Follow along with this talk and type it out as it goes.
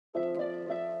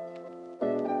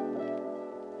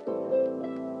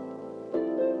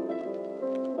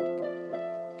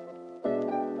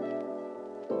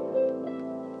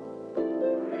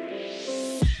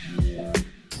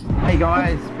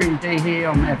guys, Rudy G here.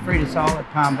 I'm at Frida Sol at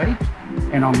Palm Beach,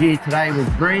 and I'm here today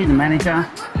with Bree, the manager.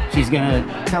 She's going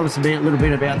to tell us a little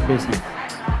bit about the business.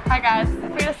 Hi guys,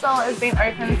 Frida Sol has been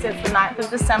open since the 9th of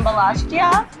December last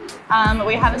year.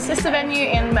 We have a sister venue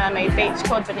in Mermaid Beach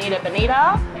called Bonita.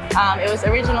 It was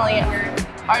originally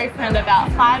opened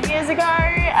about 5 years ago,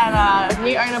 and a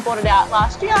new owner bought it out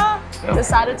last year. Yep.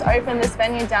 Decided to open this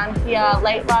venue down here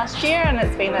late last year, and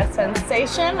it's been a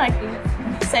sensation. I can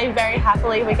say very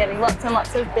happily we're getting lots and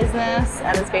lots of business,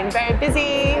 and it's been very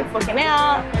busy, booking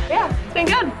out. Yeah, it's been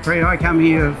good. Bree, I come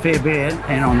here a fair bit,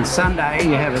 and on Sunday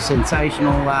you have a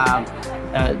sensational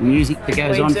music that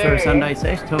goes on for a Sunday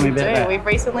session. Tell me about that. We've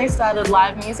recently started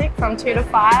live music from 2 to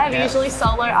 5, usually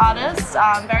solo artists,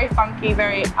 very funky,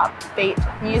 very upbeat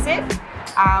music.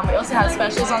 We also have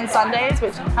specials on Sundays,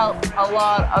 which help a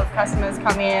lot of customers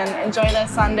come in, enjoy their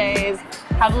Sundays,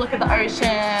 have a look at the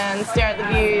ocean, stare at the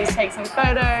views, take some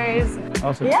photos.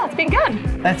 Awesome. Yeah, it's been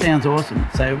good. That sounds awesome.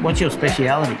 So what's your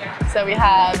speciality? So we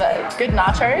have good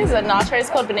nachos. The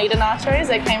nachos called Bonita nachos.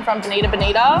 They came from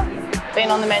Bonita. Been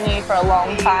on the menu for a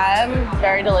long time.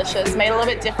 Very delicious. Made a little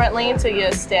bit differently to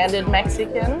your standard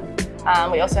Mexican.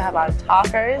 We also have our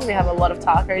tacos. We have a lot of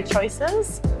taco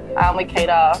choices. We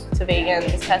cater to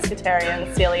vegans,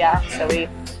 pescatarians, celiac, so we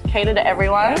cater to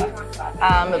everyone.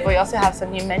 But we also have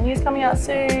some new menus coming out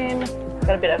soon. We've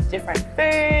got a bit of different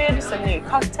food, some new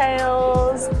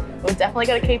cocktails. We've definitely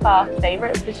got to keep our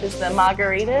favourites, which is the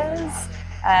margaritas.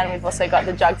 And we've also got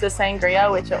the jugs of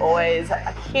sangria, which are always a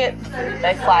hit.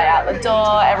 They fly out the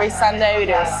door every Sunday. We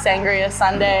do a sangria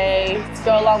Sunday to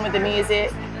go along with the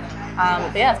music.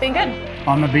 But yeah, it's been good.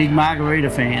 I'm a big margarita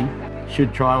fan.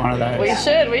 Should try one of those.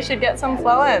 We should get some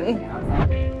flowing.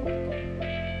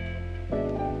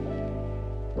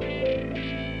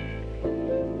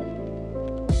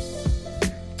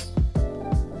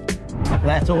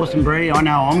 That's awesome, Bree. I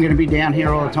know I'm going to be down here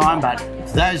all the time, but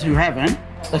for those who haven't,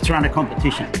 let's run a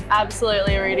competition.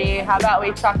 Absolutely, Rudy. How about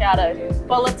we chuck out a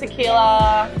bottle of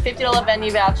tequila, $50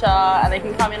 venue voucher, and they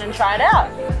can come in and try it out.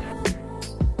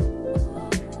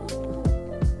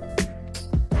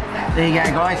 There you go,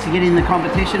 guys. To get in the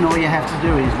competition, all you have to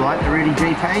do is like the Rudy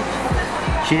G page,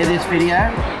 share this video,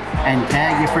 and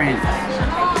tag your friends.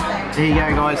 There you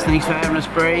go, guys. Thanks for having us,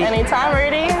 Bree. Anytime,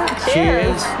 Rudy.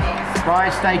 Cheers.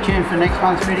 Guys, stay tuned for next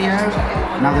month's video.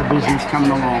 Another business coming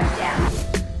along.